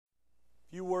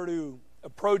If you were to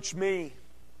approach me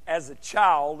as a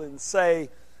child and say,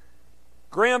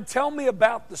 Graham, tell me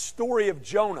about the story of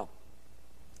Jonah,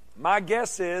 my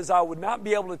guess is I would not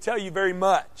be able to tell you very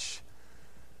much.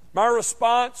 My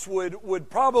response would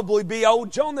probably be, oh,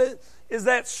 Jonah is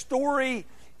that story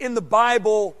in the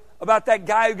Bible about that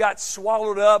guy who got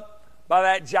swallowed up by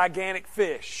that gigantic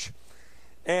fish.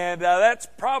 And that's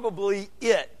probably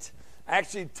it. I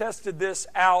actually tested this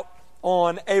out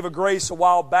on Ava Grace a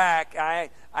while back.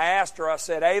 I asked her, I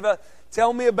said, Ava,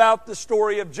 tell me about the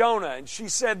story of Jonah. And she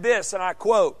said this, and I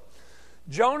quote,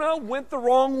 Jonah went the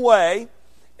wrong way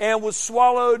and was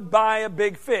swallowed by a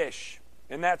big fish.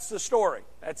 And that's the story.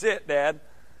 That's it, Dad.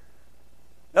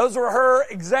 Those were her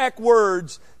exact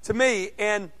words to me.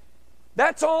 And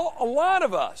that's all a lot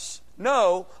of us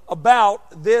know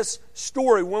about this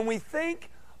story. When we think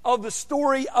of the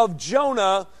story of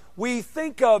Jonah, we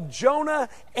think of Jonah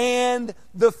and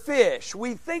the fish.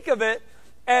 We think of it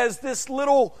as this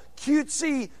little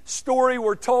cutesy story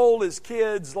we're told as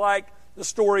kids, like the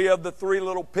story of the three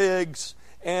little pigs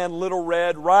and Little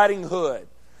Red Riding Hood.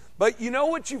 But you know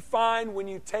what you find when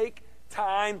you take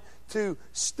time to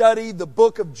study the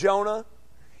book of Jonah?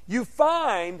 You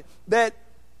find that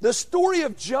the story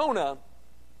of Jonah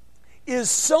is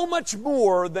so much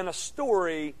more than a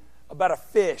story about a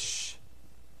fish.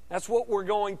 That's what we're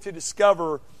going to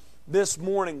discover this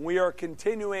morning. We are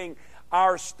continuing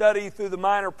our study through the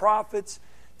minor prophets,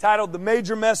 titled The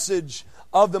Major Message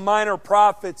of the Minor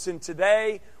Prophets. And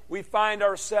today we find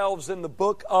ourselves in the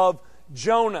book of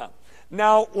Jonah.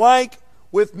 Now, like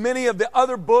with many of the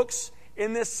other books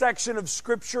in this section of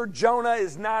Scripture, Jonah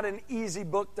is not an easy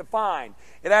book to find.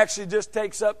 It actually just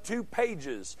takes up 2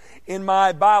 pages in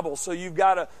my Bible. So you've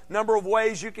got a number of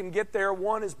ways you can get there.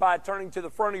 One is by turning to the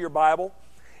front of your Bible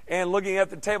and looking at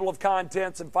the table of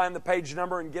contents and find the page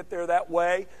number and get there that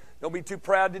way. Don't be too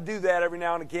proud to do that every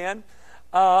now and again.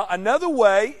 Another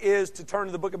way is to turn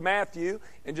to the book of Matthew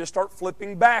and just start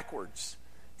flipping backwards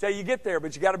till you get there.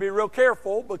 But you got to be real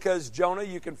careful because Jonah,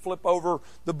 you can flip over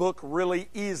the book really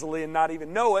easily and not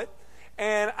even know it.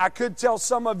 And I could tell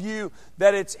some of you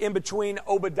that it's in between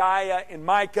Obadiah and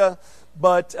Micah,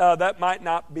 but that might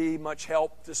not be much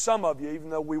help to some of you, even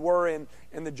though we were in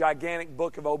the gigantic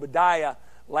book of Obadiah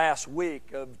last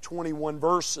week of 21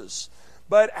 verses.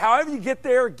 But however you get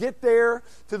there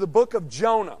to the book of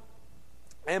Jonah.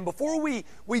 And before we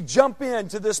jump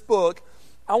into this book,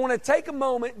 I want to take a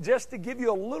moment just to give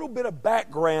you a little bit of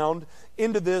background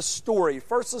into this story.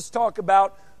 First, let's talk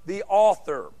about the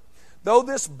author. Though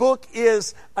this book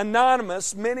is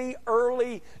anonymous, many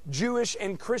early Jewish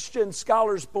and Christian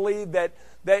scholars believe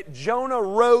that Jonah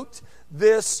wrote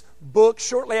this book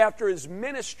shortly after his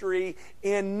ministry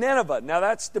in Nineveh. Now,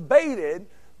 that's debated,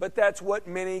 but that's what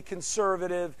many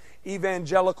conservative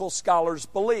evangelical scholars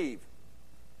believe.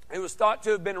 It was thought to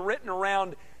have been written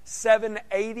around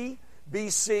 780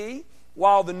 BC,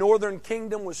 while the northern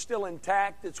kingdom was still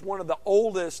intact. It's one of the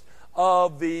oldest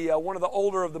of one of the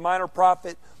older of the minor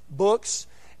prophet books.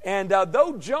 And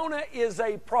though Jonah is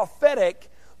a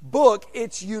prophetic book,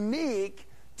 it's unique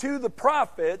to the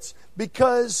prophets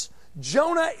because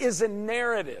Jonah is a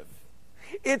narrative.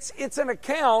 It's an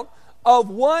account of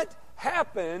what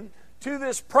happened to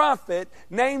this prophet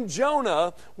named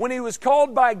Jonah when he was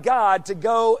called by God to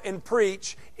go and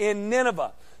preach in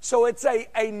Nineveh. So it's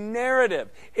a narrative.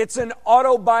 It's an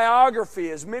autobiography.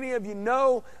 As many of you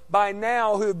know by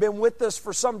now who have been with us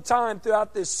for some time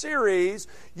throughout this series,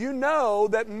 you know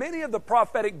that many of the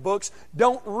prophetic books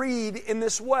don't read in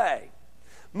this way.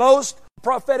 Most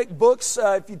prophetic books,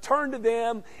 if you turn to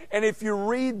them and if you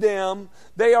read them,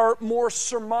 they are more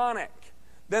sermonic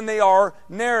than they are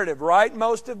narrative, right?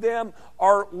 Most of them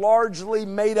are largely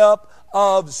made up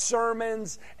of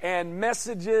sermons and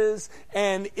messages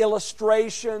and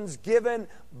illustrations given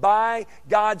by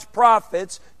God's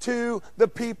prophets to the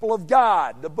people of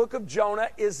God. The book of Jonah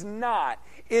is not.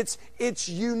 It's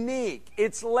unique.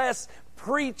 It's less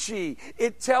preachy.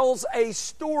 It tells a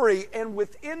story, and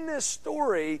within this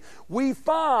story, we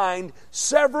find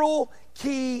several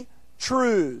key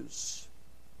truths.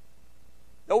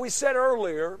 Though we said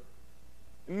earlier,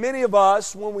 many of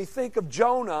us, when we think of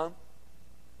Jonah,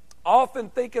 often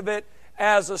think of it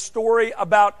as a story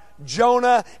about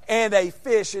Jonah and a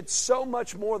fish. It's so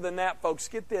much more than that, folks.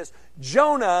 Get this.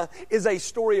 Jonah is a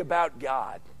story about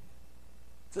God.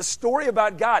 It's a story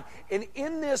about God. And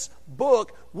in this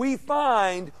book, we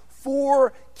find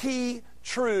 4 key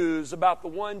truths about the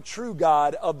one true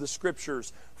God of the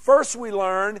Scriptures. First, we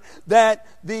learn that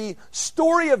the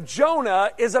story of Jonah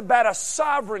is about a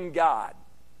sovereign God.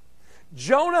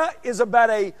 Jonah is about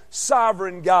a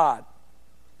sovereign God.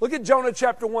 Look at Jonah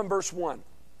chapter 1, verse 1.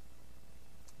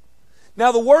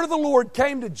 Now the word of the Lord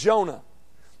came to Jonah,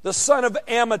 the son of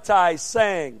Amittai,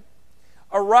 saying,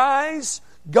 Arise,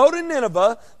 go to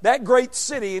Nineveh, that great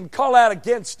city, and call out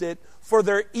against it, for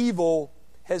their evil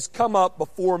has come up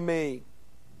before me.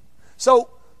 So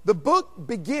the book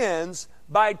begins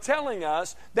by telling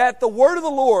us that the word of the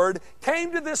Lord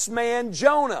came to this man,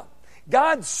 Jonah.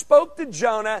 God spoke to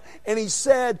Jonah and he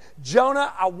said,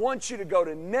 Jonah, I want you to go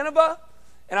to Nineveh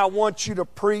and I want you to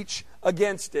preach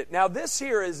against it. Now this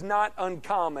here is not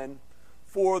uncommon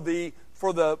for the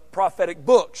prophetic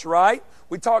books, right?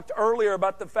 We talked earlier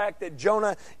about the fact that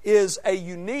Jonah is a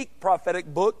unique prophetic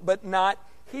book, but not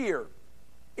here.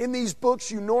 In these books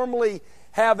you normally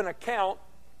have an account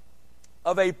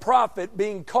of a prophet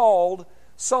being called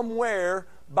somewhere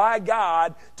by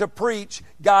God to preach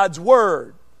God's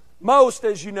word. Most,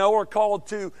 as you know, are called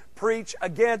to preach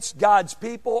against God's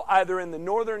people, either in the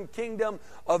northern kingdom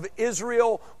of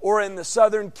Israel or in the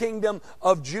southern kingdom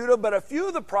of Judah. But a few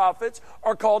of the prophets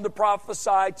are called to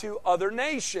prophesy to other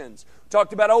nations. We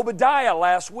talked about Obadiah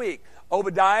last week.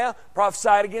 Obadiah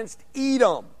prophesied against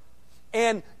Edom.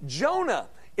 And Jonah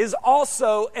is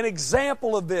also an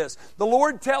example of this. The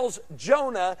Lord tells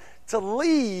Jonah to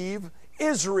leave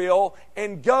Israel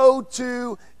and go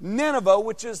to Nineveh,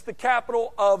 which is the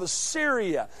capital of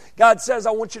Assyria. God says,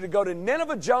 I want you to go to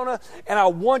Nineveh, Jonah, and I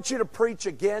want you to preach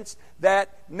against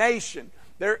that nation.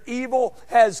 Their evil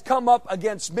has come up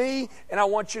against me, and I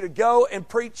want you to go and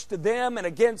preach to them and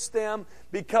against them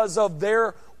because of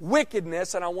their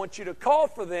wickedness, and I want you to call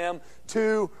for them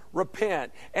to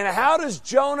repent. And how does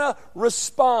Jonah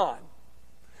respond?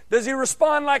 Does he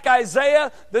respond like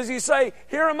Isaiah? Does he say,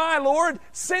 here am I, Lord,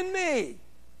 send me? Is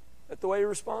that the way he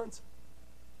responds?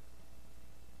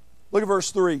 Look at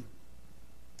verse 3.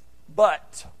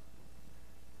 But,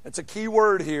 that's a key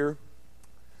word here.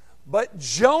 But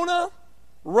Jonah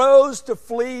rose to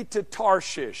flee to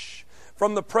Tarshish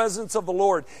from the presence of the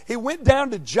Lord. He went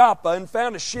down to Joppa and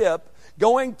found a ship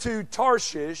going to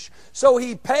Tarshish. So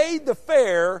he paid the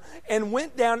fare and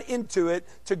went down into it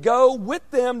to go with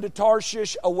them to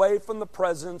Tarshish away from the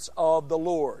presence of the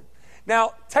Lord.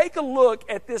 Now, take a look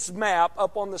at this map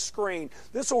up on the screen.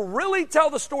 This will really tell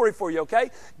the story for you,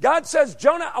 okay? God says,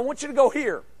 Jonah, I want you to go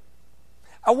here.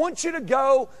 I want you to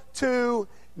go to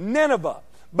Nineveh.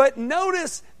 But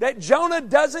notice that Jonah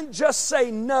doesn't just say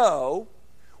no.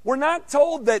 We're not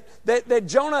told that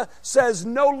Jonah says,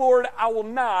 no, Lord, I will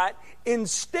not.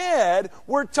 Instead,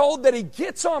 we're told that he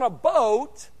gets on a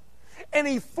boat and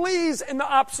he flees in the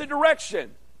opposite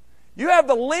direction. You have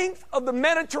the length of the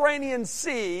Mediterranean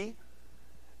Sea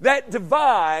that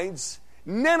divides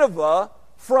Nineveh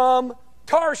from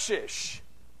Tarshish.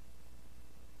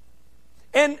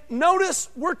 And notice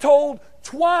we're told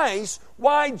twice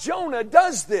why Jonah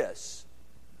does this.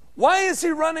 Why is he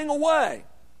running away?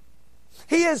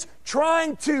 He is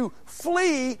trying to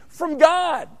flee from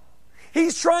God.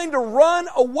 He's trying to run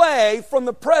away from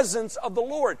the presence of the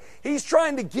Lord. He's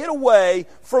trying to get away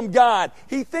from God.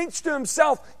 He thinks to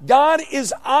himself, God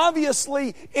is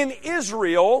obviously in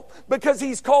Israel because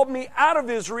He's called me out of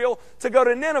Israel to go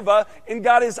to Nineveh. And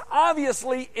God is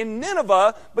obviously in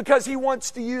Nineveh because He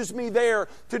wants to use me there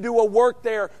to do a work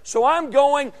there. So I'm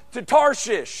going to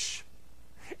Tarshish.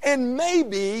 And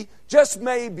maybe, just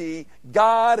maybe,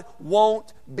 God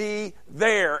won't be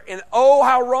there. And oh,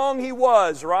 how wrong he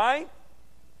was, right?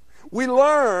 We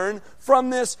learn from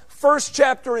this first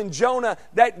chapter in Jonah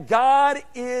that God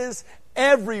is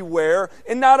everywhere.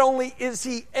 And not only is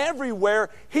He everywhere,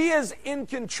 He is in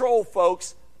control,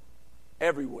 folks,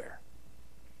 everywhere.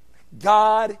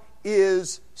 God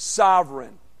is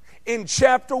sovereign. In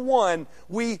chapter 1,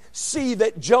 we see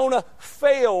that Jonah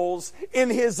fails in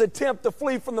his attempt to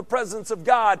flee from the presence of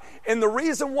God. And the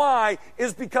reason why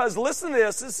is because, listen to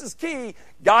this, this is key,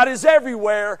 God is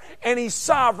everywhere and He's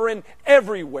sovereign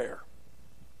everywhere.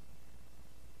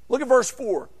 Look at verse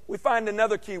 4. We find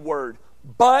another key word,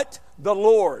 but the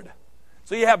Lord.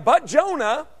 So you have but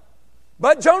Jonah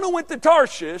went to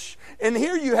Tarshish, and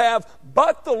here you have,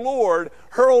 but the Lord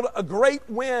hurled a great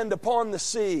wind upon the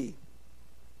sea.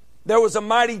 There was a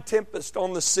mighty tempest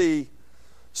on the sea,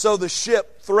 so the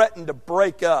ship threatened to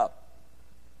break up.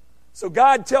 So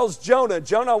God tells Jonah,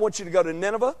 I want you to go to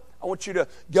Nineveh. I want you to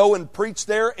go and preach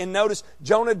there. And notice,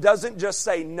 Jonah doesn't just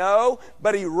say no,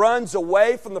 but he runs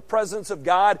away from the presence of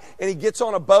God, and he gets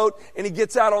on a boat, and he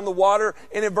gets out on the water.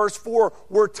 And in verse 4,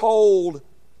 we're told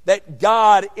that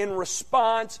God, in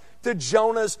response to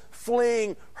Jonah's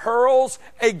fleeing, hurls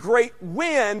a great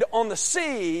wind on the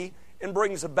sea and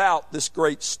brings about this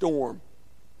great storm.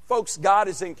 Folks, God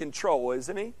is in control,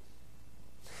 isn't He?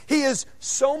 He is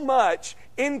so much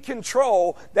in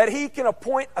control that He can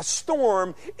appoint a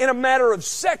storm in a matter of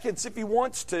seconds if He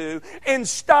wants to and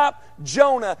stop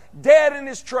Jonah dead in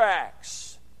his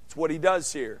tracks. That's what He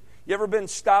does here. You ever been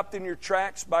stopped in your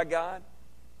tracks by God?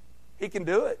 He can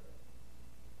do it.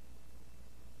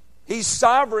 He's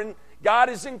sovereign. God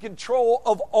is in control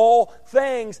of all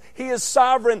things. He is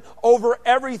sovereign over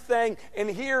everything. And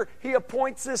here He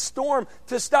appoints this storm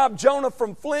to stop Jonah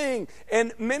from fleeing.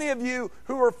 And many of you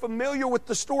who are familiar with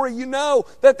the story, you know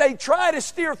that they try to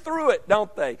steer through it,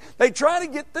 don't they? They try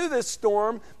to get through this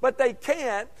storm, but they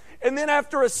can't. And then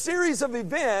after a series of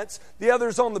events, the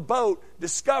others on the boat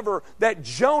discover that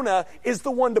Jonah is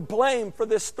the one to blame for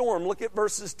this storm. Look at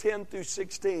verses 10 through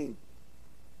 16.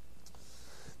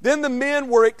 Then the men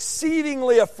were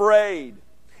exceedingly afraid,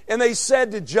 and they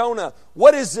said to Jonah,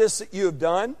 "What is this that you have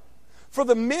done?" For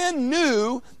the men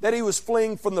knew that he was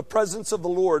fleeing from the presence of the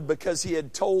Lord because he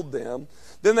had told them.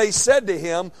 Then they said to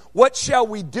him, "What shall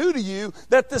we do to you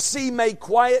that the sea may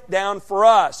quiet down for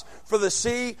us?" For the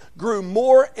sea grew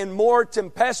more and more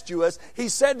tempestuous. He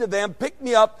said to them, "Pick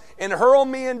me up and hurl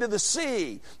me into the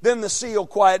sea. Then the sea will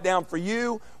quiet down for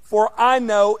you. For I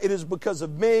know it is because of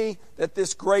me that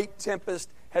this great tempest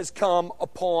has come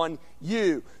upon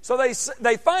you." So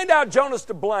they find out Jonah's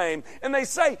to blame, and they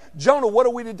say, "Jonah, what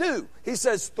are we to do?" He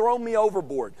says, "Throw me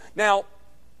overboard." Now,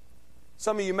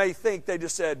 some of you may think they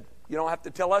just said, "You don't have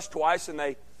to tell us twice," and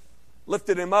they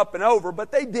lifted him up and over,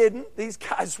 but they didn't. These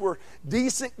guys were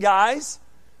decent guys.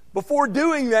 Before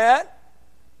doing that,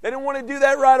 they didn't want to do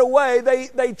that right away.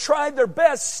 They tried their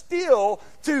best still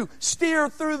to steer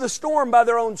through the storm by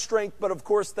their own strength, but of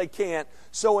course they can't.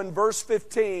 So in verse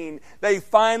 15, they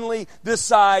finally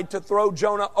decide to throw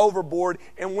Jonah overboard.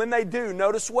 And when they do,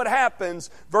 notice what happens.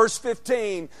 Verse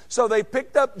 15, so they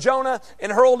picked up Jonah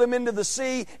and hurled him into the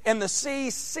sea, and the sea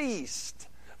ceased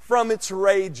from its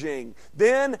raging.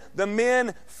 Then the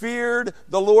men feared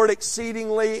the Lord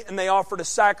exceedingly, and they offered a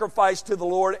sacrifice to the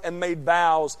Lord and made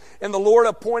vows. And the Lord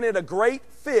appointed a great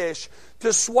fish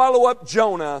to swallow up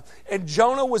Jonah, and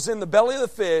Jonah was in the belly of the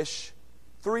fish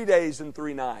 3 days and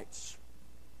 3 nights.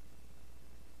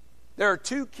 There are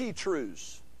 2 key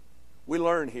truths we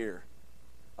learn here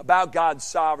about God's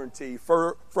sovereignty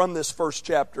from this first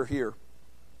chapter here.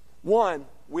 One,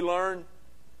 we learn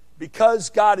because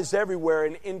God is everywhere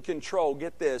and in control,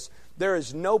 get this, there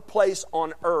is no place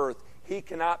on earth He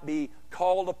cannot be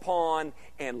called upon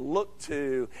and looked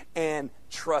to and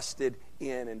trusted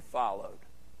in and followed.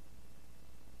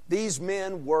 These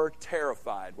men were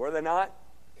terrified, were they not?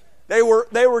 They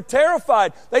were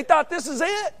terrified. They thought, this is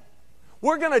it.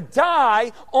 We're going to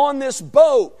die on this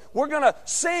boat. We're going to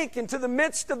sink into the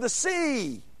midst of the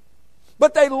sea.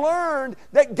 But they learned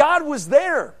that God was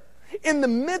there in the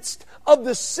midst of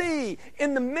the sea,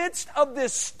 in the midst of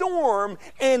this storm,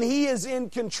 and He is in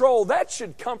control. That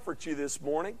should comfort you this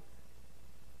morning.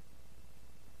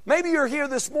 Maybe you're here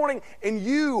this morning and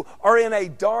you are in a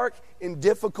dark and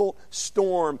difficult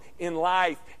storm in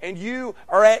life, and you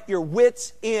are at your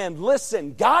wits' end.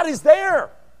 Listen, God is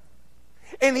there.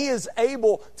 And He is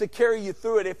able to carry you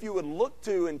through it. If you would look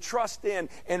to and trust in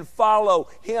and follow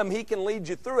Him, He can lead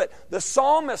you through it. The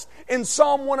psalmist in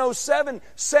Psalm 107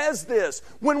 says this: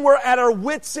 when we're at our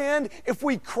wits' end, if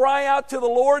we cry out to the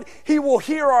Lord, He will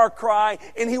hear our cry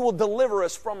and He will deliver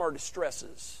us from our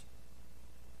distresses.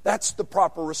 That's the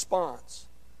proper response.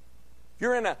 If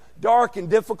you're in a dark and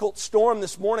difficult storm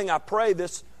this morning, I pray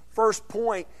this first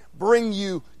point bring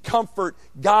you comfort.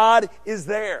 God is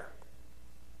there.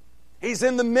 He's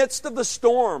in the midst of the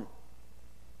storm.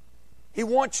 He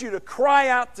wants you to cry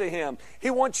out to Him. He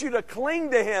wants you to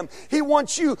cling to Him. He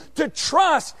wants you to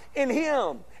trust in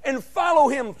Him and follow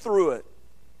Him through it.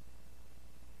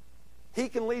 He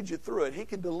can lead you through it. He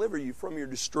can deliver you from your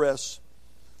distress.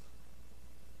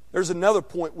 There's another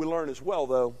point we learn as well,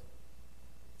 though,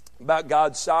 about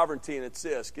God's sovereignty, and it's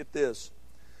this. Get this.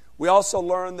 We also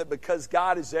learn that because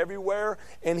God is everywhere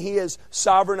and He is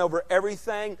sovereign over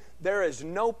everything, there is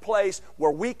no place where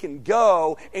we can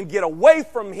go and get away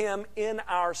from Him in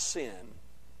our sin.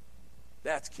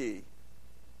 That's key.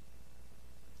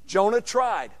 Jonah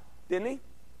tried, didn't he?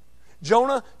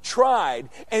 Jonah tried,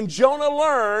 and Jonah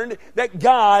learned that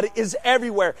God is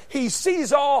everywhere. He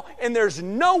sees all, and there's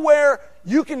nowhere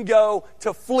you can go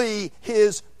to flee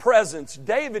His presence.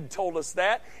 David told us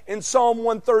that in Psalm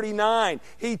 139.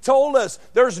 He told us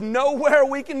there's nowhere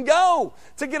we can go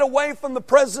to get away from the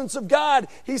presence of God.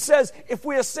 He says if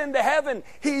we ascend to heaven,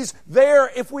 He's there.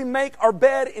 If we make our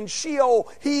bed in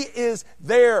Sheol, He is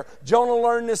there. Jonah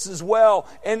learned this as well.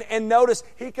 And notice,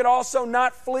 he could also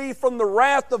not flee from the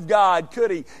wrath of God,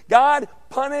 could he? God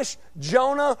punished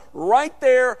Jonah right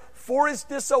there for his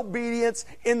disobedience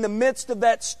in the midst of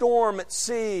that storm at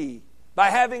sea by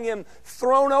having him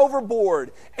thrown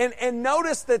overboard. And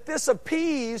notice that this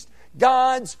appeased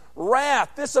God's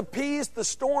wrath. This appeased the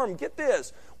storm. Get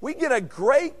this. We get a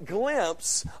great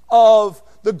glimpse of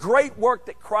the great work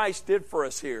that Christ did for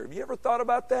us here. Have you ever thought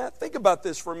about that? Think about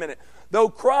this for a minute. Though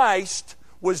Christ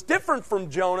was different from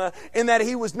Jonah in that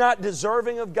he was not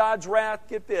deserving of God's wrath,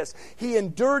 get this, he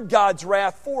endured God's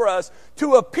wrath for us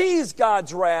to appease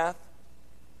God's wrath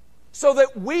so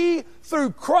that we,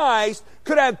 through Christ,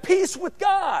 could have peace with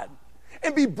God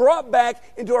and be brought back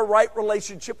into a right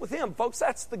relationship with Him. Folks,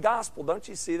 that's the gospel. Don't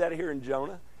you see that here in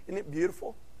Jonah? Isn't it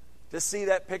beautiful? To see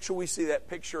that picture, we see that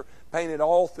picture painted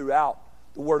all throughout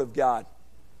the Word of God.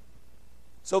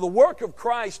 So the work of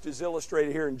Christ is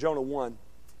illustrated here in Jonah 1.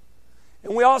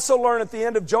 And we also learn at the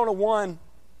end of Jonah 1,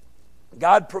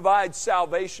 God provides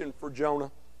salvation for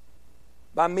Jonah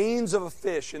by means of a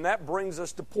fish. And that brings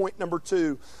us to point number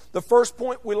 2. The first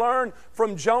point we learn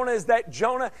from Jonah is that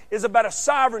Jonah is about a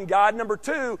sovereign God. Number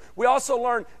 2, we also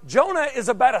learn Jonah is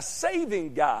about a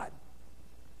saving God.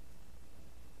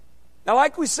 Now,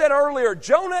 like we said earlier,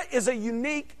 Jonah is a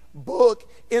unique book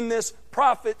in this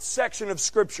prophet section of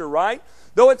Scripture, right?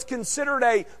 Though it's considered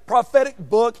a prophetic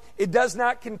book, it does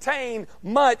not contain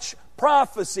much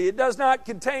prophecy. It does not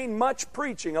contain much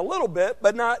preaching. A little bit,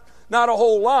 but not a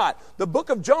whole lot. The book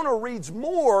of Jonah reads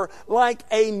more like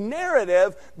a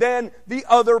narrative than the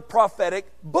other prophetic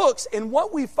books. And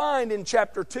what we find in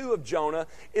chapter 2 of Jonah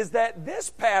is that this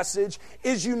passage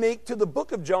is unique to the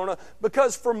book of Jonah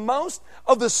because for most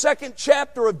of the second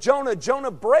chapter of Jonah,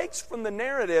 Jonah breaks from the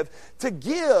narrative to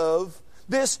give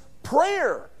this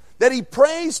prayer that he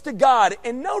prays to God.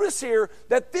 And notice here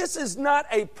that this is not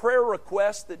a prayer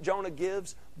request that Jonah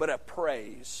gives, but a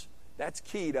praise. That's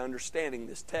key to understanding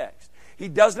this text. He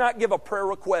does not give a prayer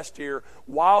request here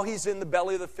while he's in the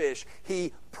belly of the fish.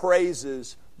 He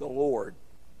praises the Lord.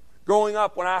 Growing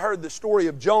up, when I heard the story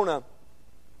of Jonah,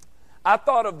 I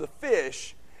thought of the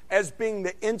fish as being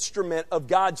the instrument of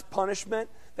God's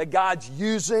punishment that God's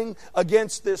using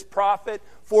against this prophet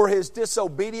for his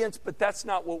disobedience, but that's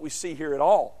not what we see here at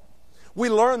all. We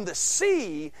learn the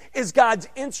sea is God's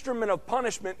instrument of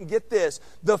punishment, and get this,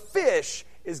 the fish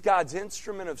is God's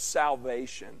instrument of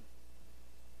salvation.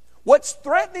 What's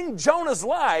threatening Jonah's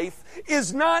life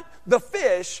is not the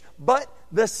fish, but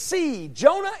the sea.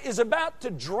 Jonah is about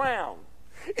to drown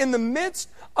in the midst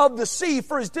of the sea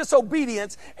for his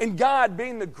disobedience, and God,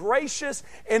 being the gracious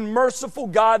and merciful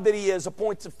God that He is,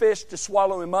 appoints a fish to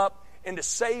swallow him up and to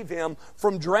save him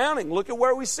from drowning. Look at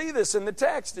where we see this in the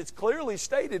text. It's clearly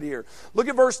stated here. Look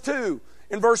at verse 2.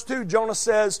 In verse 2, Jonah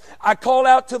says, I called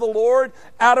out to the Lord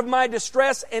out of my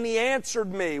distress, and He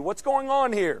answered me. What's going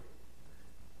on here?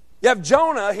 You have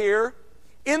Jonah here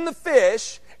in the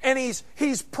fish, and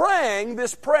he's praying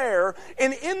this prayer,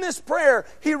 and in this prayer,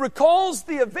 he recalls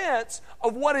the events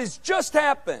of what has just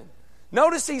happened.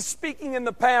 Notice he's speaking in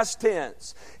the past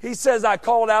tense. He says, I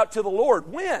called out to the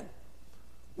Lord. When?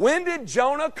 When did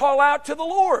Jonah call out to the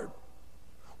Lord?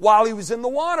 While he was in the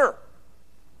water.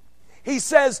 He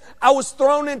says, I was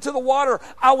thrown into the water.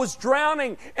 I was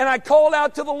drowning, and I called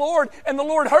out to the Lord, and the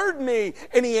Lord heard me,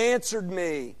 and He answered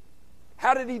me.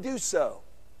 How did He do so?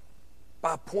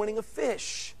 By appointing a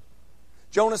fish.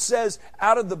 Jonah says,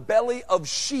 out of the belly of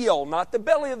Sheol, not the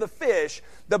belly of the fish,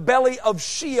 the belly of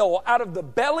Sheol, out of the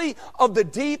belly of the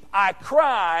deep I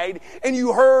cried, and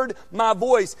you heard my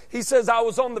voice. He says, I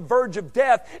was on the verge of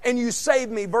death, and you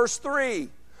saved me. Verse 3,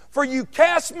 for you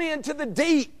cast me into the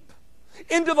deep,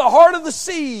 into the heart of the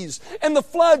seas, and the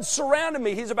floods surrounded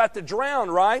me. He's about to drown,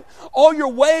 right? All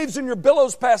your waves and your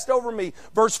billows passed over me.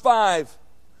 Verse 5,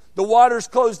 the waters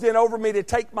closed in over me to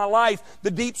take my life.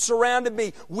 The deep surrounded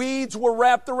me. Weeds were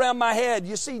wrapped around my head.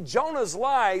 You see, Jonah's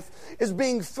life is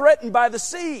being threatened by the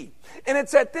sea. And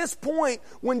it's at this point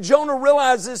when Jonah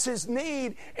realizes his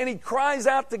need and he cries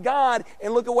out to God.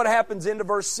 And look at what happens into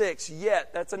verse 6.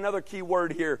 Yet, that's another key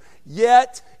word here.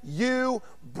 Yet you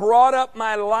brought up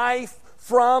my life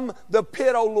from the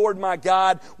pit, O Lord my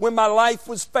God. When my life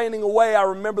was fainting away, I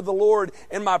remembered the Lord,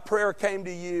 and my prayer came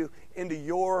to you into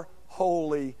your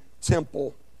holy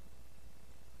temple.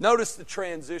 Notice the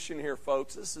transition here,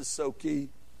 folks. This is so key.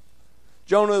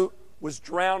 Jonah was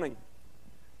drowning.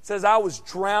 It says, I was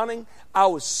drowning, I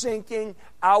was sinking,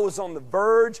 I was on the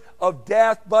verge of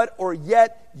death,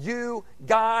 yet you,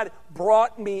 God,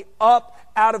 brought me up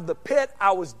out of the pit.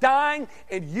 I was dying,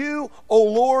 and you, O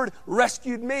Lord,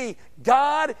 rescued me.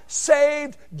 God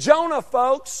saved Jonah,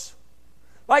 folks.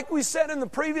 Like we said in the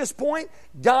previous point,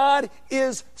 God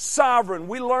is sovereign.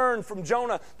 We learn from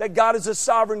Jonah that God is a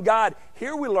sovereign God.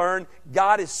 Here we learn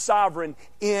God is sovereign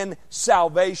in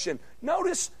salvation.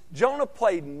 Notice Jonah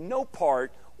played no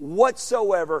part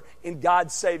whatsoever in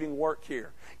God's saving work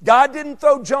here. God didn't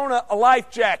throw Jonah a life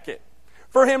jacket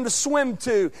for him to swim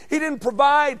to. He didn't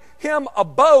provide him a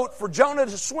boat for Jonah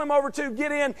to swim over to,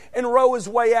 get in, and row his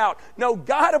way out. No,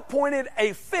 God appointed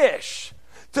a fish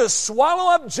to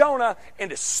swallow up Jonah and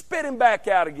to spit him back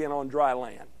out again on dry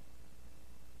land.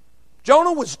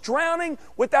 Jonah was drowning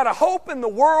without a hope in the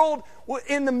world,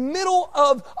 in the middle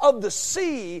of the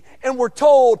sea, and we're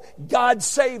told God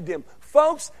saved him.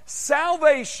 Folks,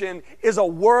 salvation is a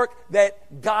work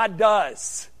that God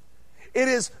does. It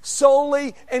is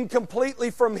solely and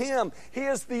completely from Him. He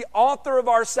is the author of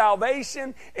our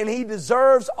salvation, and He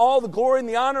deserves all the glory and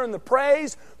the honor and the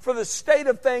praise for the state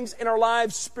of things in our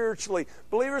lives spiritually.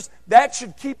 Believers, that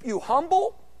should keep you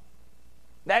humble.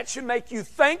 That should make you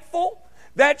thankful.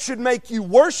 That should make you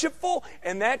worshipful.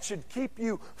 And that should keep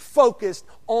you focused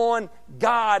on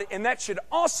God. And that should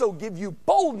also give you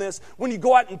boldness when you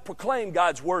go out and proclaim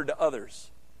God's Word to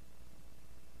others.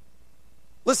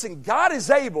 Listen, God is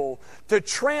able to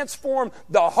transform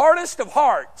the hardest of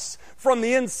hearts from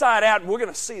the inside out, and we're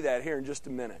going to see that here in just a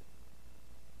minute.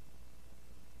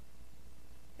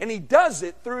 And He does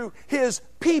it through His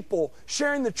people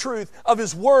sharing the truth of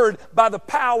His Word by the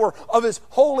power of His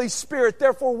Holy Spirit.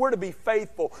 Therefore, we're to be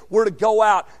faithful. We're to go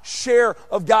out, share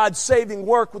of God's saving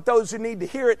work with those who need to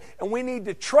hear it, and we need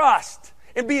to trust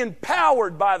and be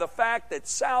empowered by the fact that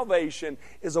salvation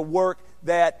is a work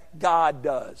that God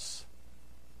does.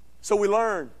 So we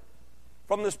learn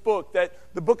from this book that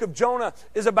the book of Jonah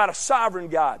is about a sovereign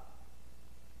God.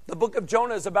 The book of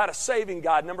Jonah is about a saving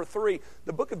God. Number 3,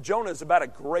 the book of Jonah is about a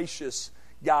gracious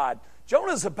God.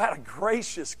 Jonah is about a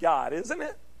gracious God, isn't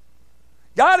it?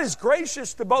 God is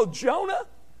gracious to both Jonah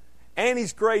and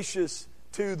He's gracious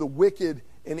to the wicked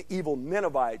and evil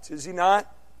Ninevites, is He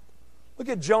not? Look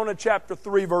at Jonah chapter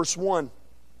 3, verse 1.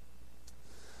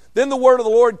 Then the word of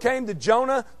the Lord came to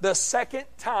Jonah the second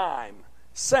time,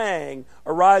 saying,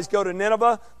 Arise, go to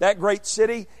Nineveh, that great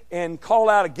city, and call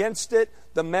out against it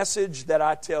the message that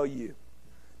I tell you.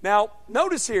 Now,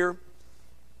 notice here,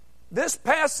 this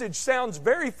passage sounds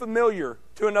very familiar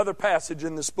to another passage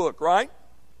in this book, right?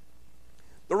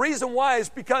 The reason why is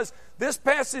because this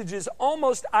passage is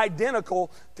almost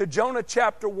identical to Jonah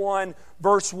chapter 1,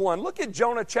 verse 1. Look at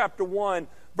Jonah chapter 1,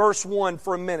 verse 1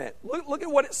 for a minute. Look at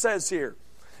what it says here.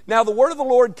 Now the word of the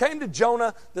Lord came to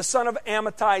Jonah, the son of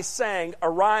Amittai, saying,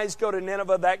 Arise, go to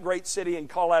Nineveh, that great city, and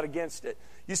call out against it.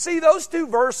 You see, those two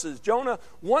verses, Jonah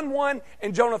 1:1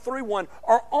 and Jonah 3:1,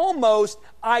 are almost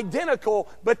identical,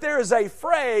 but there is a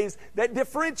phrase that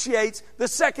differentiates the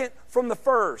second from the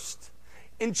first.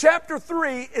 In chapter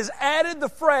 3 is added the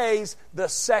phrase, the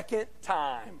second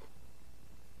time.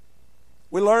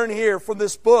 We learn here from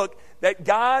this book that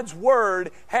God's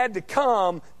word had to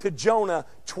come to Jonah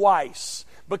twice.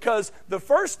 Because the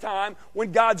first time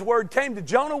when God's word came to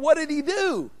Jonah, what did he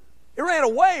do? He ran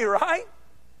away, right?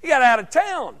 He got out of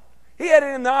town. He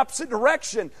headed in the opposite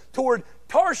direction toward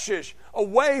Tarshish,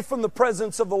 away from the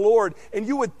presence of the Lord. And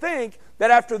you would think that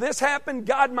after this happened,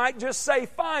 God might just say,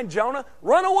 Fine, Jonah,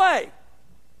 run away.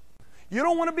 You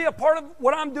don't want to be a part of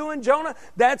what I'm doing, Jonah?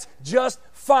 That's just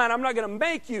fine. I'm not going to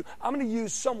make you. I'm going to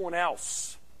use someone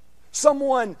else.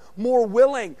 Someone more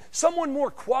willing, someone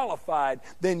more qualified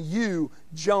than you,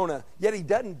 Jonah. Yet He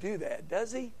doesn't do that,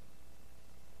 does He?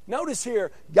 Notice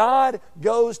here, God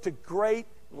goes to great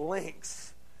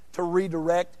lengths to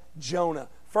redirect Jonah.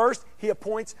 First, He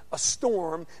appoints a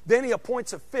storm. Then He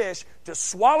appoints a fish to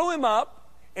swallow him up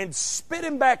and spit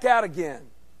him back out again.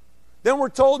 Then we're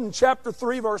told in chapter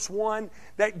 3, verse 1,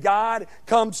 that God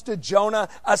comes to Jonah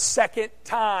a second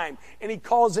time, and He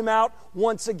calls him out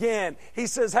once again. He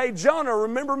says, Hey, Jonah,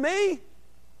 remember me?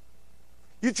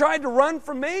 You tried to run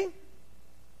from me,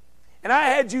 and I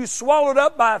had you swallowed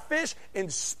up by a fish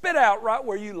and spit out right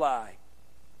where you lie.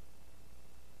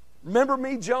 Remember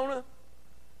me, Jonah?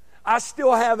 I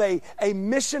still have a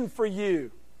mission for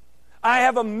you. I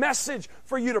have a message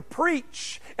for you to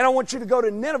preach, and I want you to go to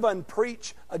Nineveh and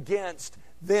preach against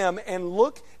them. And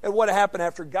look at what happened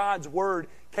after God's word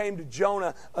came to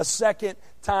Jonah a second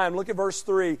time. Look at verse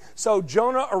 3. So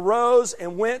Jonah arose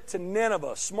and went to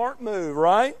Nineveh. Smart move,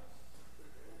 right?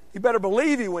 You better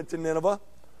believe he went to Nineveh.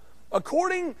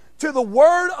 According to the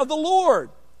word of the Lord.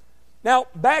 Now,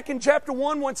 back in chapter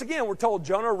 1, once again, we're told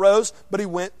Jonah arose, but he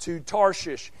went to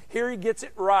Tarshish. Here he gets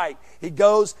it right. He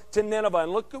goes to Nineveh.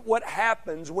 And look at what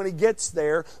happens when he gets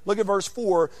there. Look at verse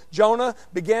 4. Jonah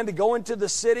began to go into the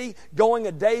city, going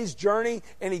a day's journey,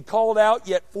 and he called out,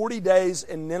 "Yet 40 days,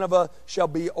 and Nineveh shall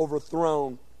be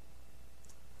overthrown."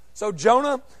 So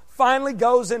Jonah finally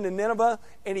goes into Nineveh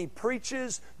and he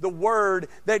preaches the word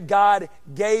that God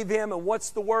gave him. And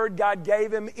what's the word God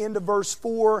gave him? Into verse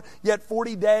 4, "Yet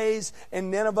 40 days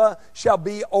and Nineveh shall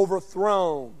be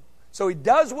overthrown." So he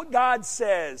does what God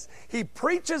says. He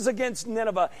preaches against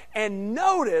Nineveh, and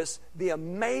notice the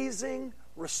amazing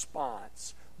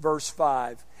response. Verse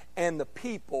 5, "And the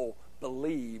people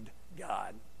believed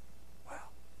God." Wow.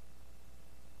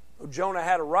 Well, Jonah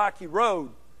had a rocky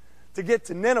road to get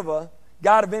to Nineveh.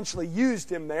 God eventually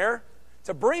used him there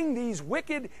to bring these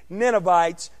wicked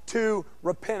Ninevites to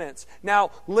repentance. Now,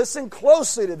 listen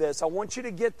closely to this. I want you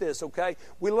to get this, okay?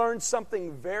 We learned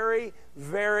something very,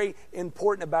 very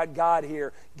important about God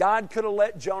here. God could have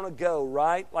let Jonah go,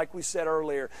 right? Like we said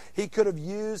earlier. He could have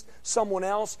used someone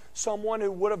else, someone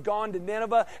who would have gone to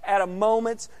Nineveh at a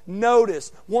moment's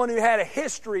notice, one who had a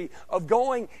history of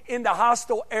going into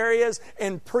hostile areas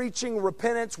and preaching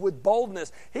repentance with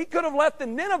boldness. He could have left the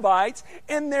Ninevites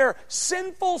in their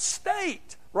sinful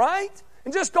state, right?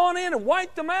 And just gone in and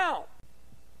wiped them out.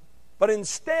 But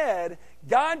instead,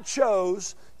 God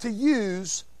chose to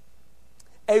use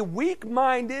a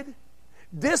weak-minded,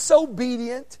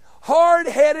 disobedient,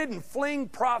 hard-headed, and fleeing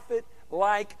prophet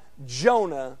like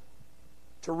Jonah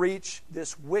to reach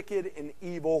this wicked and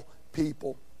evil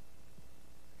people.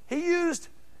 He used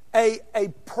a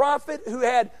prophet who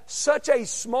had such a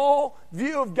small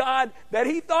view of God that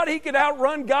he thought he could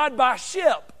outrun God by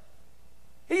ship.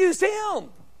 He used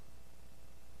him.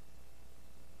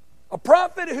 A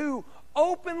prophet who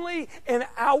openly and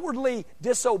outwardly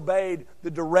disobeyed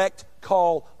the direct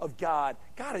call of God.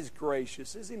 God is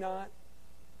gracious, is He not?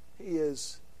 He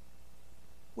is.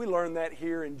 We learn that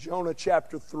here in Jonah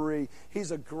chapter 3.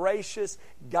 He's a gracious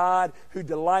God who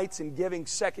delights in giving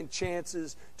second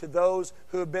chances to those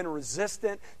who have been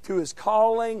resistant to His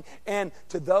calling and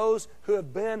to those who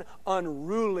have been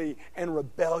unruly and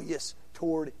rebellious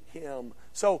toward Him.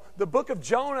 So the book of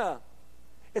Jonah,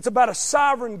 it's about a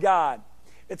sovereign God.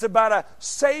 It's about a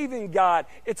saving God.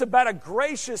 It's about a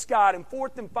gracious God. And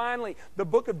fourth and finally, the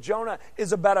book of Jonah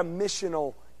is about a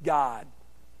missional God.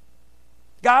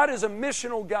 God is a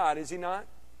missional God, is He not?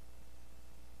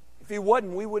 If He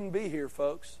wasn't, we wouldn't be here,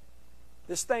 folks.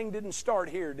 This thing didn't start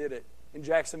here, did it? In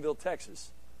Jacksonville,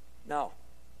 Texas. No.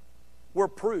 We're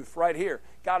proof right here.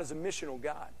 God is a missional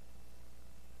God.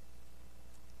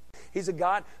 He's a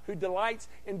God who delights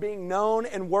in being known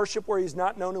and worshiped where He's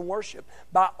not known and worshiped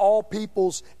by all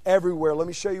peoples everywhere. Let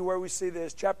me show you where we see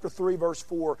this. Chapter 3, verse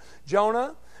 4.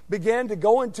 Jonah began to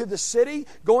go into the city,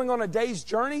 going on a day's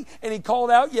journey, and he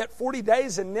called out, "Yet 40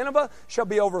 days, and Nineveh shall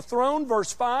be overthrown."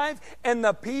 Verse 5, "And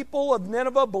the people of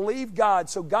Nineveh believed God."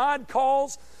 So God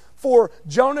calls for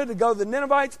Jonah to go to the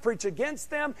Ninevites, preach against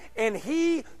them, and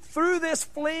he, through this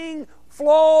fleeing,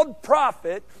 flawed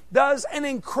prophet, does an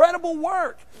incredible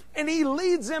work, and he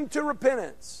leads them to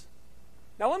repentance.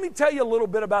 Now let me tell you a little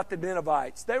bit about the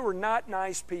Ninevites. They were not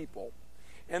nice people,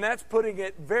 and that's putting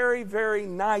it very, very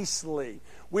nicely.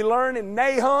 We learn in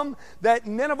Nahum that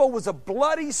Nineveh was a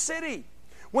bloody city.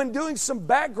 When doing some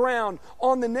background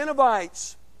on the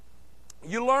Ninevites,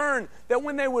 you learn that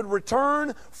when they would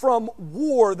return from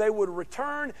war, they would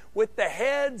return with the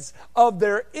heads of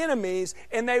their enemies,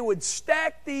 and they would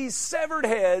stack these severed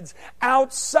heads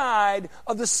outside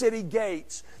of the city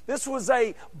gates. This was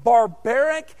a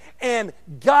barbaric and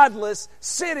godless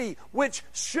city, which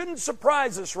shouldn't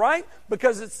surprise us, right?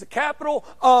 Because it's the capital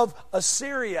of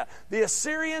Assyria. The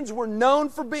Assyrians were known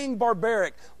for being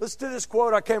barbaric. Listen to this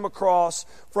quote I came across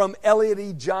from Elliot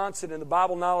E. Johnson in the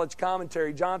Bible Knowledge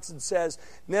Commentary. Johnson says,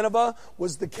 "Nineveh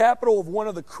was the capital of one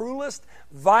of the cruelest,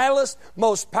 vilest,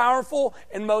 most powerful,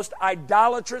 and most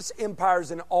idolatrous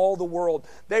empires in all the world.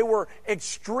 They were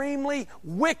extremely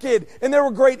wicked, and they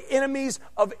were great enemies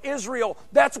of Israel.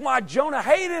 That's why Jonah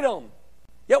hated them."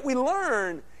 Yet we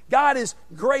learn God is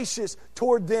gracious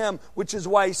toward them, which is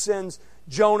why He sends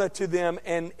Jonah to them.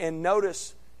 And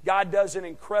notice, God does an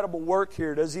incredible work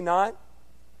here, does He not?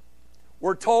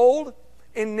 We're told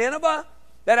in Nineveh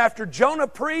that after Jonah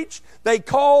preached, they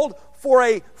called for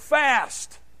a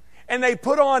fast. And they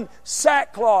put on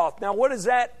sackcloth. Now, what does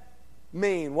that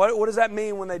mean? What does that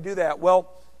mean when they do that? Well,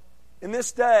 in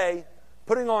this day,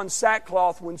 putting on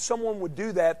sackcloth, when someone would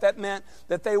do that, that meant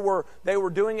that they were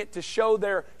doing it to show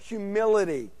their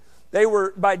humility.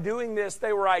 By doing this,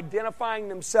 they were identifying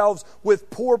themselves with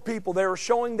poor people. They were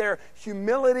showing their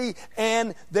humility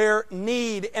and their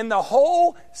need. And the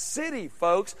whole city,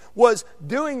 folks, was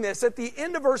doing this. At the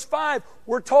end of verse 5,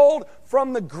 we're told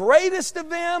from the greatest of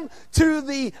them to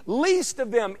the least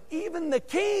of them, even the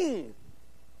king.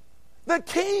 The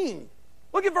king.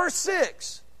 Look at verse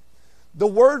 6. The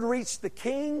word reached the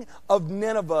king of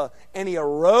Nineveh, and he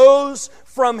arose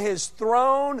from his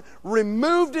throne,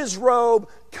 removed his robe,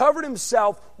 covered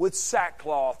himself with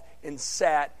sackcloth, and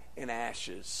sat in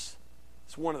ashes.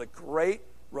 It's one of the great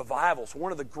revivals,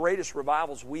 one of the greatest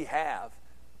revivals we have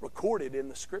recorded in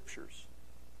the Scriptures.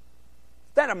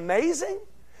 Isn't that amazing?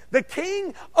 The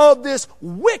king of this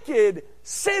wicked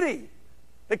city,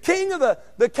 the king of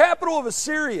the capital of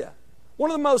Assyria, one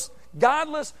of the most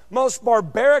godless, most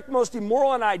barbaric, most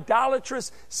immoral and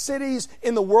idolatrous cities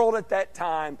in the world at that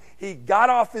time. He got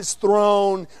off his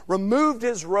throne, removed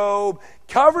his robe,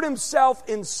 covered himself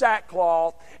in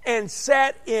sackcloth, and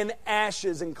sat in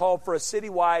ashes and called for a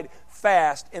citywide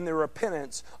fast in the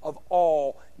repentance of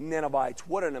all Ninevites.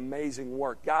 What an amazing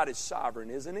work. God is sovereign,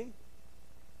 isn't He?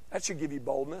 That should give you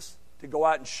boldness to go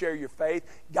out and share your faith.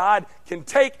 God can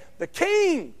take the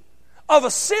king of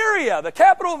Assyria, the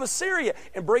capital of Assyria,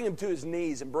 and bring him to his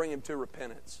knees and bring him to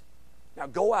repentance. Now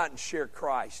go out and share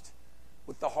Christ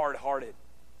with the hard-hearted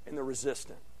and the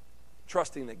resistant,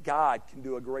 trusting that God can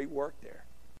do a great work there.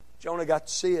 Jonah got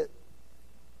to see it.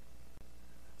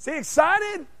 Was he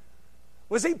excited?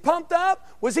 Was he pumped up?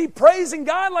 Was he praising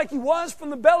God like he was from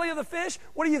the belly of the fish?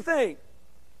 What do you think?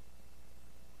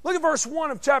 Look at verse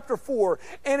 1 of chapter 4.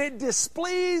 And it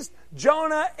displeased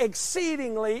Jonah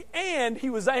exceedingly, and he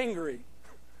was angry.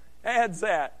 Adds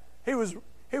that. He was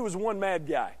one mad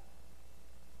guy.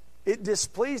 It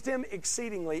displeased him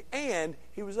exceedingly, and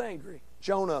he was angry.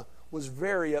 Jonah was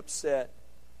very upset.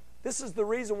 This is the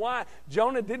reason why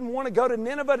Jonah didn't want to go to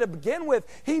Nineveh to begin with.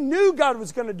 He knew God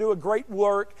was going to do a great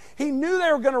work. He knew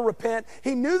they were going to repent.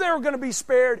 He knew they were going to be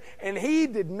spared, and he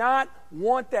did not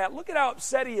want that. Look at how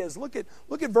upset he is. Look at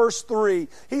verse 3.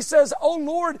 He says, "Oh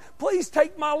Lord, please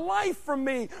take my life from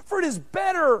me, for it is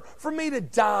better for me to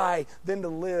die than to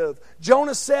live."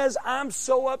 Jonah says, "I'm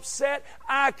so upset,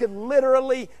 I could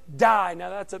literally die." Now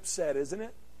that's upset, isn't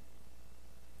it?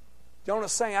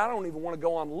 Jonah's saying, I don't even want to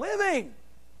go on living.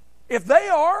 If they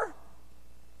are,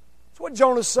 that's what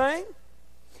Jonah's saying.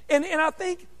 And I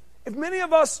think if many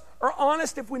of us are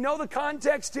honest, if we know the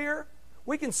context here,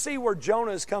 we can see where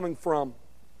Jonah is coming from.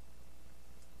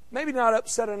 Maybe not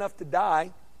upset enough to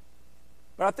die,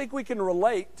 but I think we can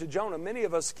relate to Jonah. Many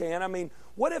of us can. I mean,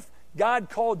 what if God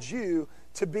called you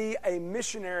to be a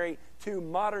missionary to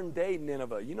modern-day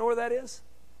Nineveh? You know where that is?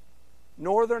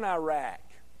 Northern Iraq.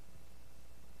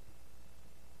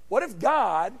 What if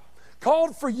God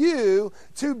called for you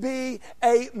to be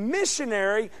a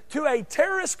missionary to a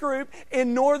terrorist group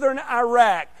in northern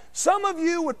Iraq? Some of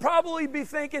you would probably be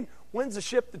thinking, when's the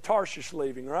ship to Tarshish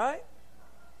leaving, right?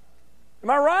 Am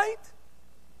I right?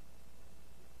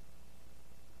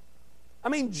 I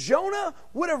mean, Jonah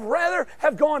would have rather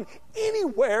have gone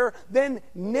anywhere than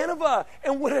Nineveh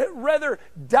and would have rather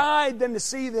died than to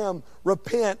see them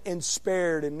repent and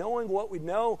spared. And knowing what we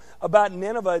know about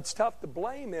Nineveh, it's tough to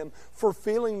blame him for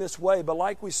feeling this way. But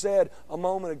like we said a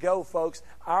moment ago, folks,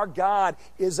 our God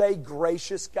is a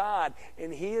gracious God.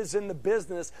 And He is in the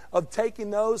business of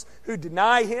taking those who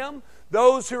deny Him,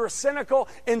 those who are cynical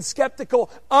and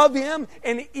skeptical of Him,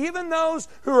 and even those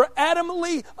who are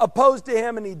adamantly opposed to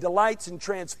Him, and He delights in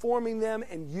transforming them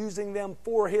and using them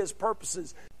for His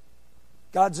purposes.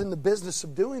 God's in the business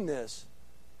of doing this.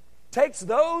 Takes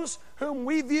those whom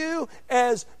we view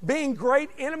as being great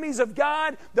enemies of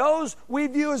God, those we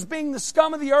view as being the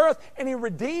scum of the earth, and He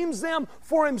redeems them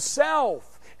for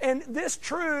Himself. And this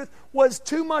truth was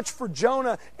too much for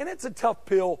Jonah, and it's a tough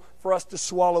pill for us to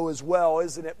swallow as well,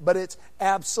 isn't it? But it's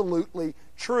absolutely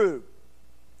true.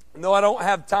 And though I don't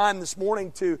have time this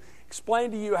morning to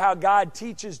explain to you how God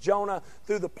teaches Jonah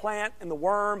through the plant and the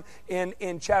worm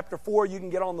in chapter 4, you can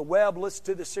get on the web, listen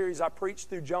to the series I preached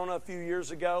through Jonah a few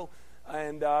years ago.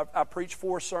 And I preached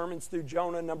 4 sermons through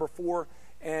Jonah, number 4.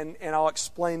 And I'll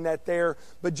explain that there.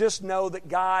 But just know that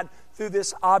God, through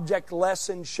this object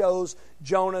lesson, shows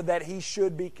Jonah that he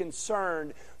should be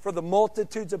concerned for the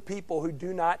multitudes of people who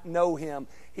do not know Him.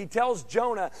 He tells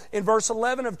Jonah in verse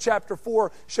 11 of chapter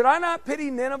 4, "Should I not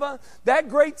pity Nineveh, that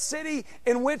great city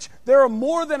in which there are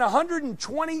more than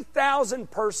 120,000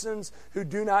 persons who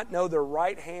do not know their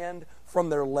right hand from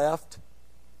their left?"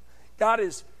 God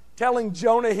is telling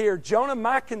Jonah here, Jonah,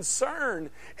 my concern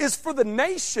is for the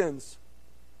nations.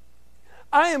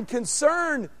 I am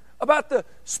concerned about the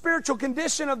spiritual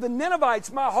condition of the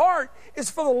Ninevites. My heart is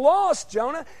for the lost,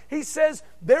 Jonah. He says,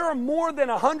 there are more than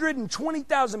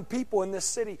 120,000 people in this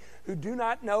city who do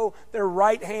not know their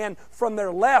right hand from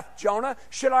their left, Jonah.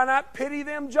 Should I not pity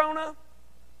them, Jonah?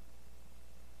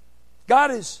 God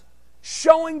is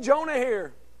showing Jonah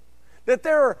here that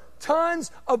there are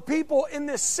tons of people in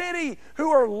this city who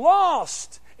are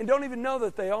lost and don't even know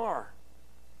that they are.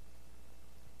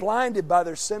 Blinded by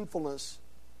their sinfulness.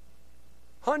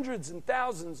 Hundreds and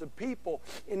thousands of people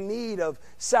in need of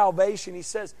salvation. He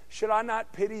says, should I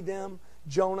not pity them,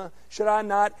 Jonah? Should I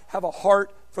not have a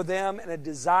heart for them and a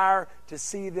desire to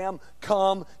see them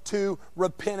come to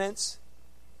repentance?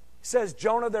 He says,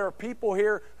 Jonah, there are people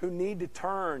here who need to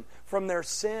turn from their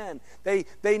sin. They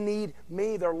need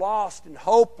me. They're lost and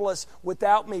hopeless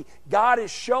without me. God is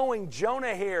showing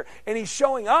Jonah here, and He's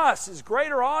showing us, His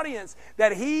greater audience,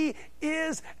 that He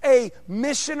is a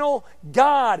missional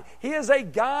God. He is a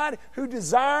God who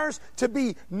desires to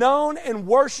be known and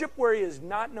worshiped where He is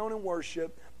not known and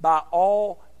worshiped by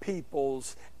all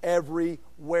peoples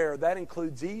everywhere. That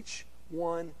includes each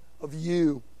one of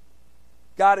you.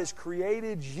 God has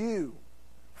created you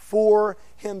for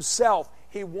Himself.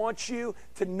 He wants you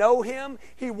to know Him.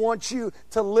 He wants you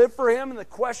to live for Him. And the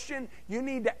question you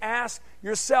need to ask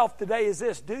yourself today is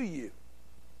this: do you?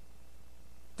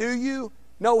 Do you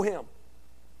know Him?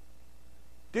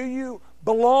 Do you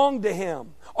belong to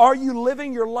Him? Are you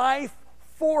living your life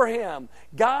for Him?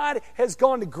 God has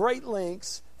gone to great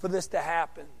lengths for this to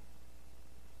happen.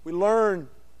 We learn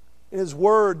in His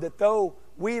Word that though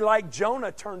we, like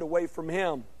Jonah, turned away from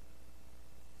Him,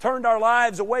 turned our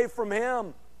lives away from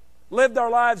Him, lived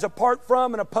our lives apart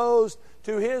from and opposed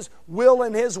to His will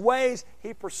and His ways,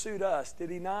 He pursued us, did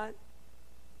He not?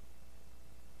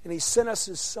 And He sent us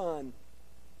His Son,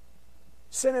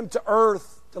 sent Him to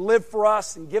earth to live for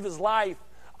us and give His life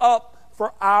up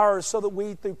for ours so that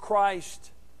we, through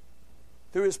Christ,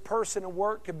 through His person and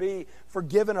work, could be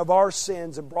forgiven of our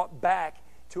sins and brought back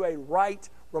to a right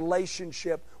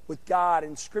relationship with God.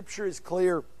 And Scripture is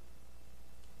clear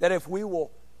that if we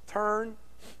will turn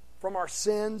from our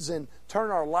sins and turn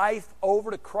our life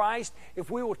over to Christ, if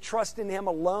we will trust in Him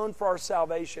alone for our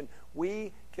salvation,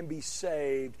 we can be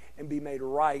saved and be made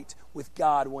right with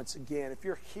God once again. If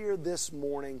you're here this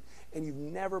morning and you've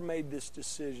never made this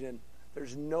decision,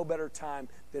 there's no better time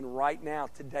than right now.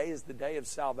 Today is the day of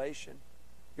salvation.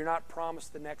 You're not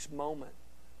promised the next moment.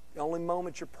 The only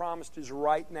moment you're promised is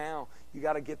right now. You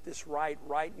got to get this right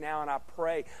now. And I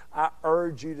pray, I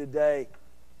urge you today,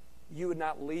 you would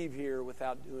not leave here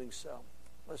without doing so.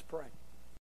 Let's pray.